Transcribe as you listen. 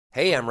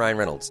Hey, I'm Ryan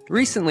Reynolds.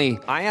 Recently,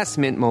 I asked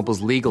Mint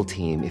Mobile's legal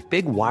team if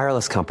big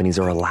wireless companies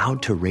are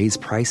allowed to raise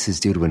prices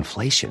due to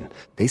inflation.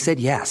 They said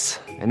yes.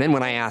 And then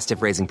when I asked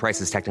if raising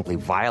prices technically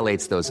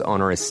violates those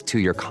onerous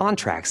two-year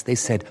contracts, they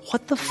said,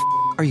 "What the f***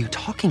 are you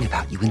talking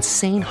about, you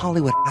insane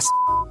Hollywood ass?"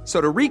 So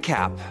to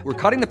recap, we're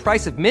cutting the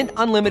price of Mint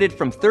Unlimited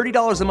from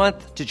 $30 a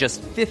month to just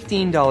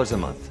 $15 a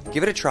month.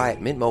 Give it a try at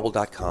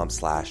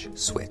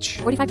mintmobile.com/switch.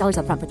 $45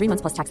 up front for 3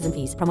 months plus taxes and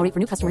fees. Promo rate for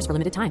new customers for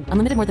limited time.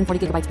 Unlimited more than 40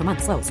 gigabytes per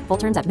month. Slows full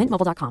terms at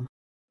mintmobile.com.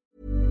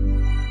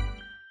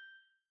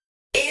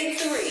 In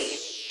 3,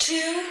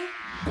 2,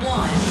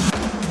 1.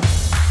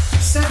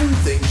 7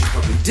 things you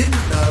probably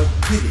didn't know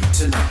you need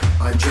to know.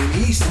 I'm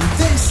Jamie East and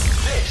this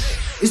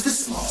is the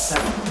Smart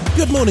 7.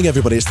 Good morning,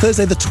 everybody. It's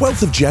Thursday the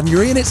 12th of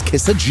January and it's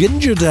Kiss a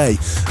Ginger Day.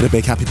 And a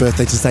big happy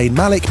birthday to Zayn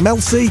Malik,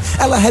 Mel C,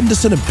 Ella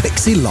Henderson and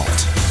Pixie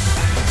Lott.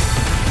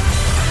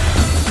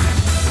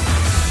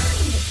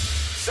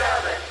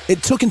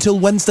 It took until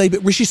Wednesday,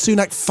 but Rishi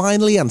Sunak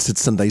finally answered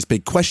Sunday's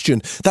big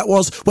question. That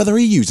was whether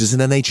he uses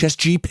an NHS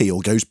GP or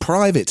goes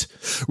private.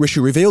 Rishi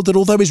revealed that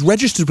although he's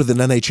registered with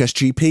an NHS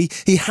GP,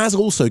 he has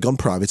also gone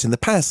private in the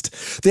past.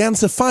 The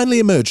answer finally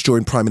emerged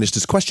during Prime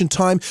Minister's question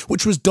time,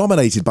 which was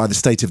dominated by the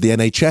state of the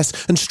NHS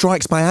and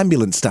strikes by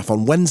ambulance staff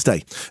on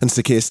Wednesday. And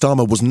Sir Keir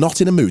Starmer was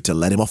not in a mood to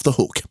let him off the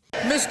hook.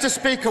 Mr.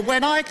 Speaker,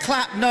 when I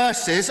clap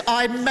nurses,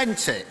 I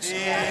meant it.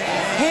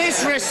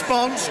 His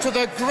response to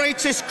the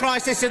greatest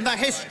crisis in the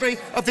history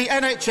of the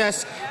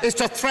NHS is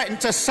to threaten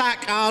to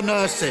sack our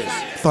nurses.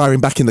 Firing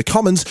back in the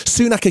Commons,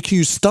 Sunak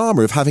accused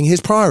Starmer of having his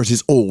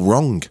priorities all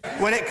wrong.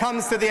 When it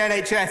comes to the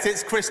NHS,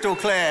 it's crystal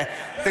clear.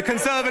 The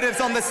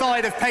Conservatives on the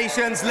side of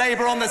patients,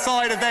 Labour on the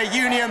side of their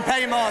union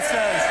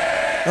paymasters.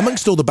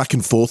 Amongst all the back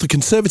and forth, a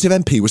Conservative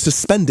MP was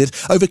suspended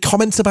over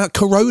comments about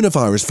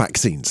coronavirus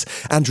vaccines.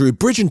 Andrew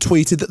Bridgen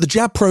tweeted that the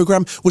jab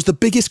programme was the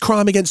biggest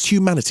crime against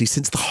humanity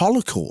since the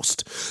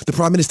Holocaust. The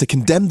Prime Minister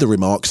condemned the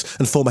remarks,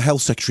 and former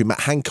Health Secretary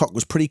Matt Hancock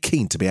was pretty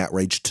keen to be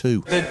outraged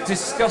too. The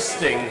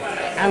disgusting,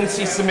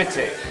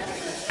 anti-Semitic,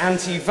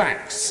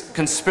 anti-vax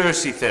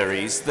conspiracy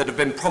theories that have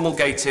been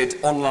promulgated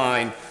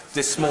online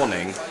this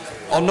morning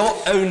are not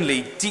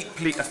only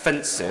deeply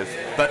offensive,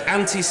 but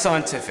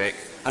anti-scientific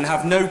and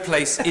have no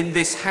place in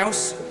this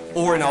House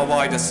or in our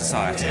wider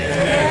society.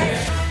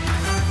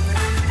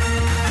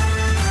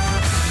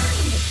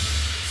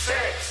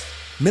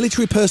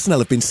 Military personnel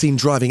have been seen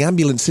driving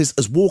ambulances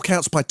as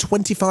walkouts by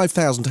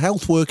 25,000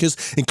 health workers,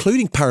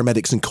 including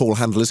paramedics and call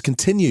handlers,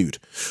 continued.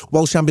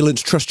 Welsh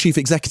Ambulance Trust Chief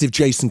Executive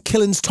Jason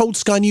Killens told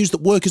Sky News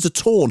that workers are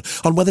torn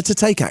on whether to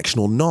take action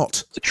or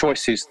not. The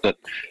choices that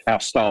our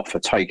staff are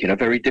taking are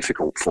very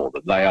difficult for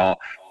them. They are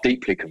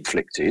deeply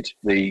conflicted.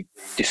 The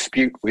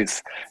dispute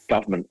with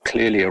government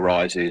clearly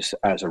arises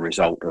as a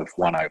result of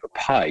one,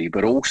 overpay,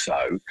 but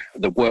also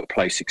the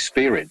workplace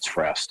experience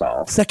for our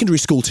staff. Secondary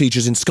school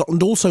teachers in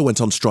Scotland also went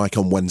on strike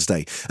on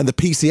Wednesday, and the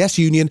PCS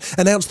union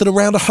announced that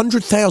around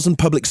 100,000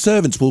 public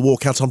servants will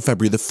walk out on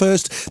February the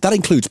 1st. That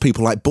includes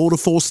people like border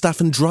force staff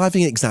and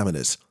driving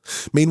examiners.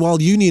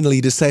 Meanwhile, union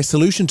leaders say a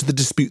solution to the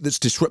dispute that's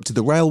disrupted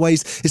the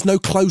railways is no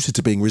closer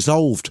to being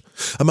resolved.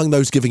 Among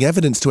those giving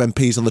evidence to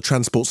MPs on the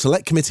Transport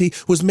Select Committee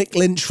was Mick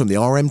Lynch from the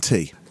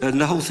RMT. And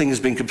the whole thing has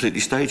been completely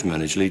stage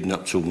managed leading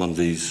up to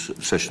Monday's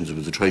sessions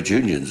with the trade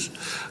unions.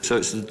 So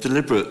it's a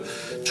deliberate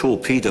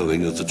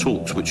torpedoing of the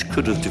talks which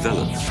could have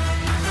developed.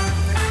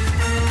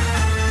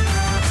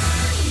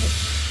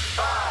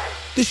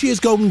 This year's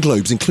Golden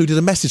Globes included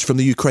a message from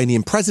the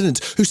Ukrainian president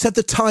who said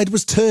the tide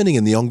was turning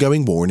in the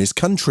ongoing war in his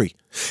country.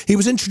 He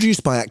was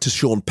introduced by actor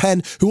Sean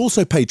Penn, who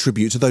also paid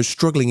tribute to those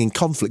struggling in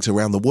conflict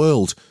around the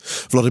world.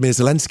 Volodymyr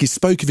Zelensky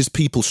spoke of his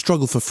people's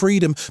struggle for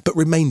freedom, but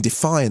remained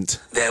defiant.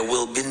 There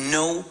will be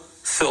no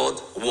third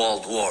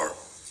world war.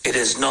 It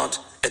is not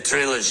a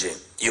trilogy.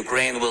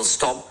 Ukraine will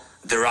stop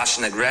the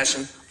Russian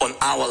aggression on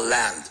our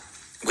land.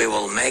 We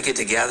will make it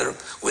together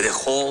with a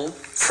whole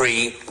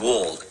free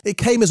world. It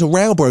came as a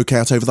row broke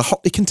out over the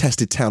hotly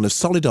contested town of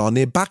Solidar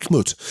near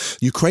Bakhmut.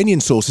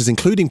 Ukrainian sources,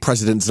 including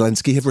President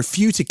Zelensky, have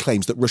refuted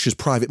claims that Russia's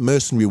private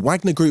mercenary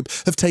Wagner Group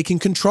have taken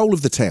control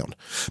of the town.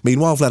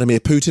 Meanwhile, Vladimir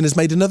Putin has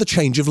made another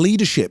change of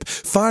leadership,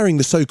 firing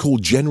the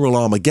so-called General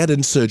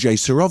Armageddon Sergei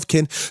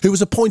Surovkin, who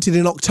was appointed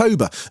in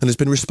October and has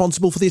been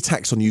responsible for the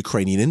attacks on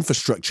Ukrainian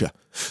infrastructure.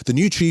 The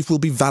new chief will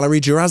be Valery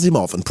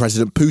Gerasimov, and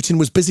President Putin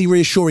was busy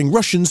reassuring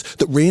Russians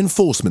that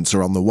reinforcements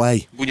are on the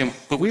way.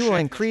 We will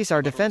increase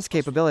our defense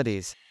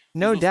capabilities.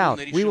 No doubt,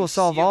 we will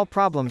solve all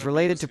problems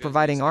related to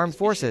providing armed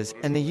forces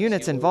and the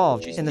units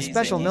involved in the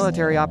special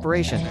military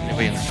operation.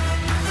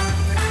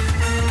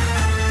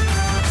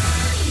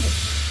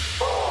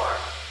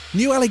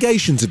 New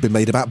allegations have been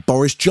made about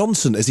Boris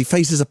Johnson as he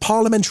faces a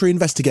parliamentary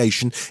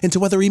investigation into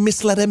whether he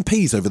misled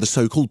MPs over the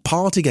so-called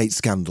Partygate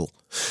scandal.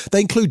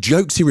 They include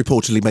jokes he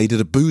reportedly made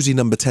at a boozy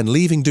number 10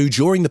 leaving do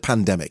during the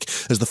pandemic,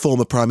 as the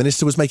former Prime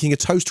Minister was making a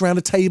toast around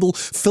a table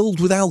filled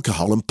with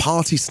alcohol and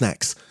party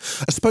snacks.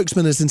 A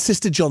spokesman has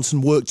insisted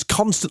Johnson worked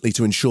constantly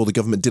to ensure the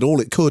government did all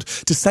it could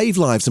to save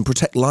lives and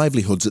protect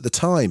livelihoods at the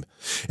time.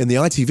 In the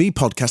ITV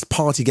podcast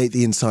Partygate: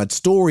 The Inside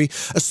Story,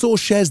 a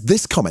source shares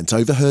this comment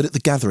overheard at the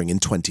gathering in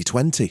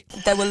 2020.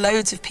 There were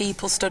loads of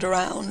people stood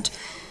around.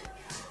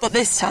 But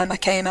this time I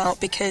came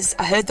out because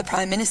I heard the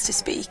Prime Minister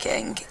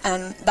speaking,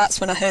 and that's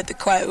when I heard the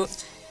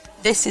quote,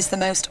 "This is the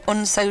most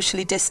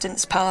unsocially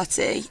distanced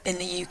party in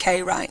the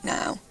UK right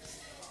now."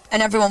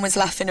 And everyone was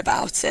laughing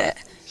about it.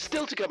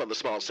 Still to come on the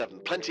Smart 7,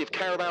 plenty of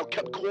Carabao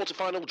Cup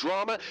quarter-final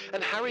drama,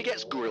 and Harry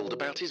gets grilled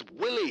about his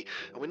willy.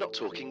 And we're not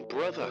talking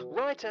brother.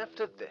 Right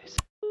after this.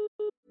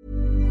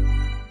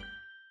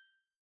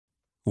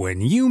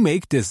 When you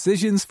make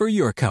decisions for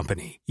your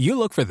company, you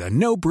look for the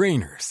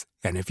no-brainers.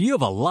 And if you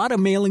have a lot of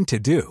mailing to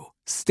do,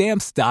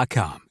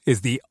 Stamps.com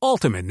is the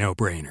ultimate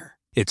no-brainer.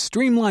 It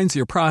streamlines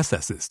your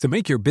processes to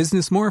make your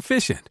business more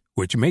efficient,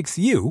 which makes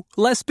you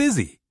less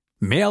busy.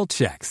 Mail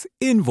checks,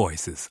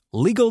 invoices,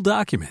 legal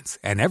documents,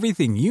 and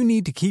everything you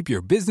need to keep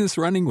your business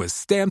running with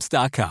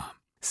Stamps.com.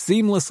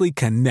 Seamlessly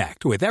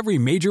connect with every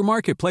major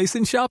marketplace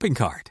and shopping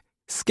cart.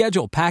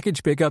 Schedule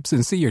package pickups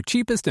and see your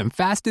cheapest and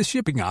fastest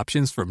shipping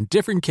options from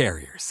different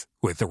carriers,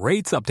 with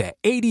rates up to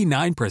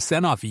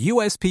 89% off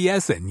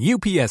USPS and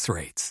UPS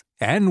rates.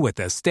 And with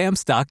the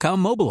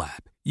Stamps.com mobile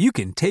app, you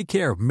can take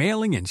care of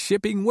mailing and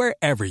shipping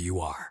wherever you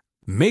are.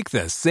 Make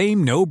the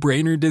same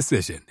no-brainer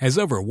decision as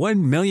over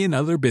 1 million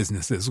other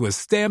businesses with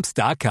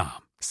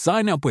Stamps.com.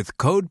 Sign up with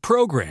code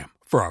PROGRAM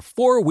for a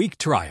 4-week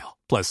trial,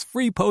 plus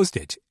free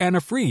postage and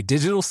a free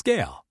digital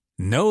scale.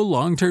 No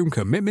long-term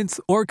commitments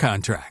or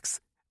contracts.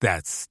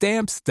 That's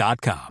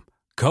Stamps.com.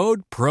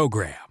 Code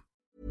PROGRAM.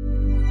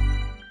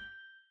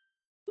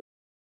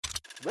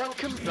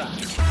 Welcome back.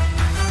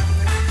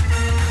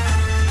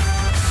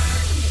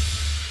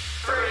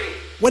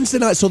 Wednesday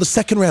night saw the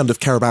second round of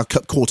Carabao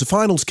Cup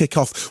quarter-finals kick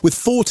off, with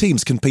 4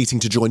 teams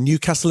competing to join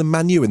Newcastle and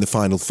Man U in the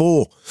final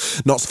 4.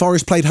 Notts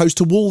Forest played host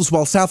to Wolves,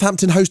 while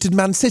Southampton hosted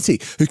Man City,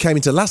 who came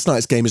into last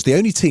night's game as the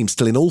only team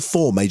still in all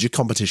 4 major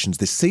competitions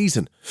this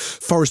season.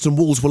 Forest and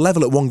Wolves were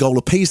level at 1 goal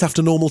apiece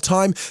after normal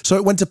time, so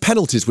it went to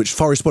penalties, which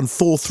Forest won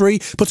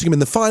 4-3, putting them in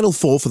the final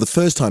 4 for the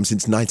first time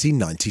since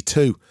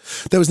 1992.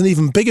 There was an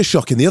even bigger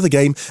shock in the other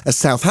game, as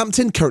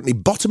Southampton, currently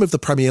bottom of the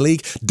Premier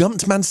League,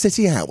 dumped Man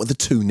City out with a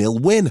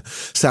 2-0 win.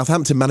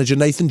 Southampton manager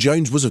Nathan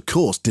Jones was, of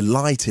course,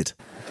 delighted.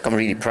 I'm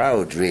really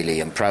proud,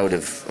 really. I'm proud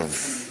of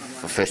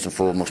first and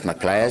foremost my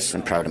players.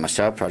 I'm proud of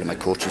myself, proud of my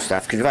coaching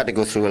staff, because we've had to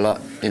go through a lot,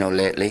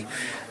 lately.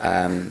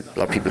 A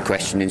lot of people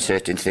questioning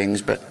certain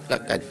things, but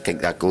look, I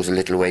think that goes a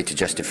little way to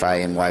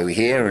justifying why we're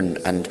here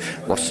and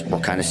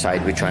what kind of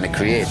side we're trying to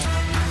create.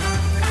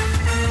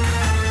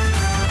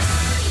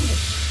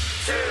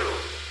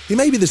 He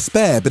may be the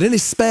spare, but in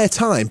his spare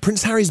time,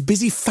 Prince Harry's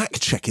busy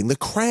fact-checking The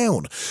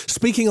Crown.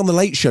 Speaking on The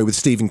Late Show with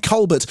Stephen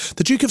Colbert,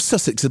 the Duke of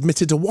Sussex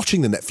admitted to watching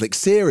the Netflix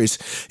series.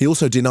 He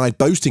also denied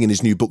boasting in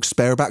his new book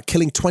Spare about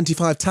killing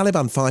 25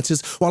 Taliban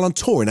fighters while on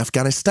tour in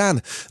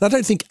Afghanistan. And I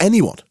don't think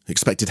anyone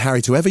expected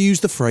Harry to ever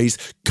use the phrase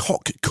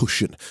cock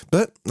cushion.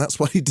 But that's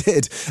what he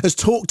did, as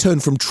talk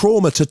turned from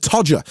trauma to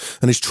Todger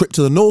and his trip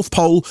to the North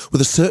Pole with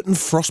a certain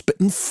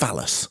frostbitten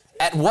phallus.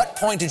 At what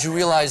point did you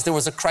realise there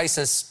was a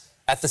crisis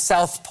at the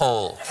South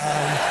Pole?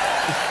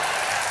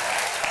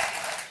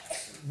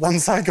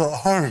 Once I got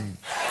home.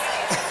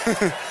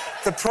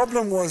 The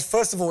problem was,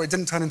 first of all, it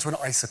didn't turn into an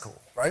icicle,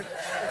 right?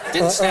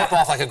 Didn't snap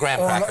off like a graham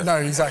cracker. No,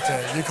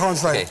 exactly. You can't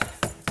say... Okay.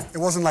 It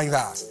wasn't like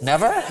that.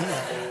 Never?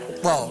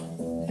 Well...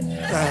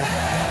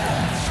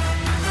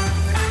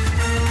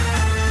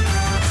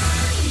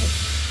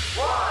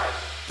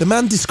 The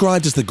man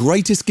described as the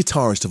greatest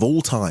guitarist of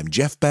all time,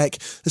 Jeff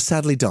Beck, has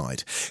sadly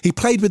died. He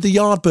played with the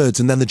Yardbirds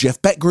and then the Jeff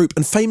Beck Group,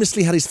 and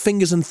famously had his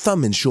fingers and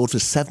thumb insured for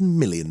 £7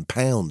 million.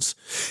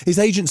 His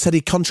agent said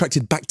he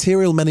contracted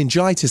bacterial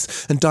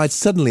meningitis and died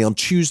suddenly on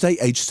Tuesday,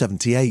 aged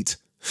 78.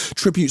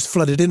 Tributes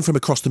flooded in from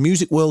across the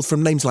music world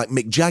from names like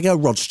Mick Jagger,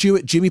 Rod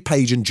Stewart, Jimmy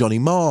Page and Johnny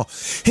Marr.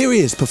 Here he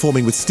is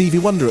performing with Stevie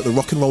Wonder at the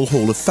Rock and Roll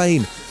Hall of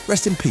Fame.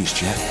 Rest in peace,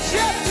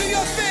 Jeff.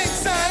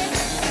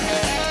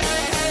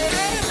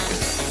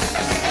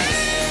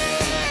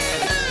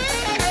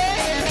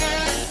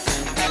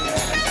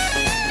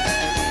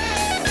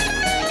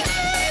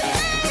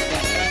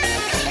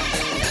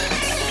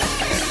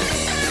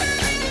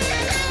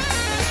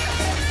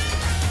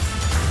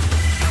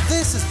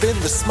 Been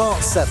the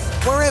Smart 7.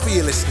 Wherever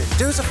you're listening,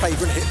 do us a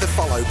favour and hit the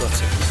follow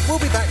button. We'll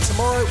be back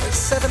tomorrow at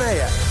 7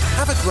 a.m.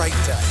 Have a great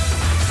day.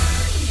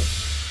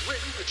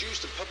 Written,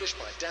 produced and published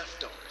by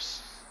Daft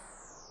Doris.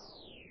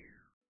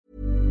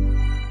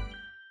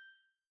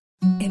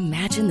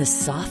 Imagine the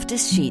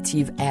softest sheets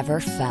you've ever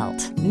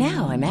felt.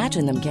 Now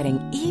imagine them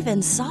getting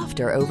even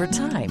softer over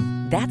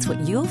time. That's what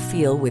you'll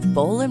feel with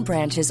Boll &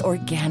 Branch's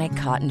organic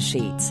cotton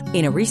sheets.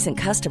 In a recent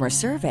customer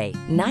survey,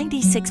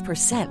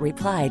 96%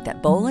 replied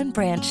that Boll &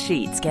 Branch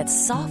sheets get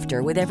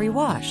softer with every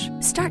wash.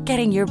 Start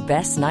getting your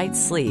best night's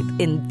sleep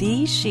in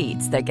these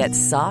sheets that get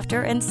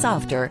softer and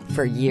softer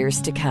for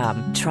years to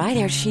come. Try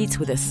their sheets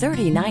with a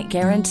 30-night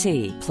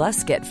guarantee.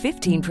 Plus, get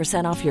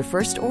 15% off your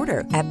first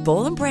order at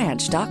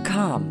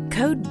bollandbranch.com.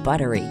 Code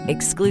BUTTERY.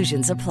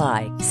 Exclusions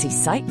apply. See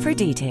site for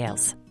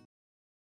details.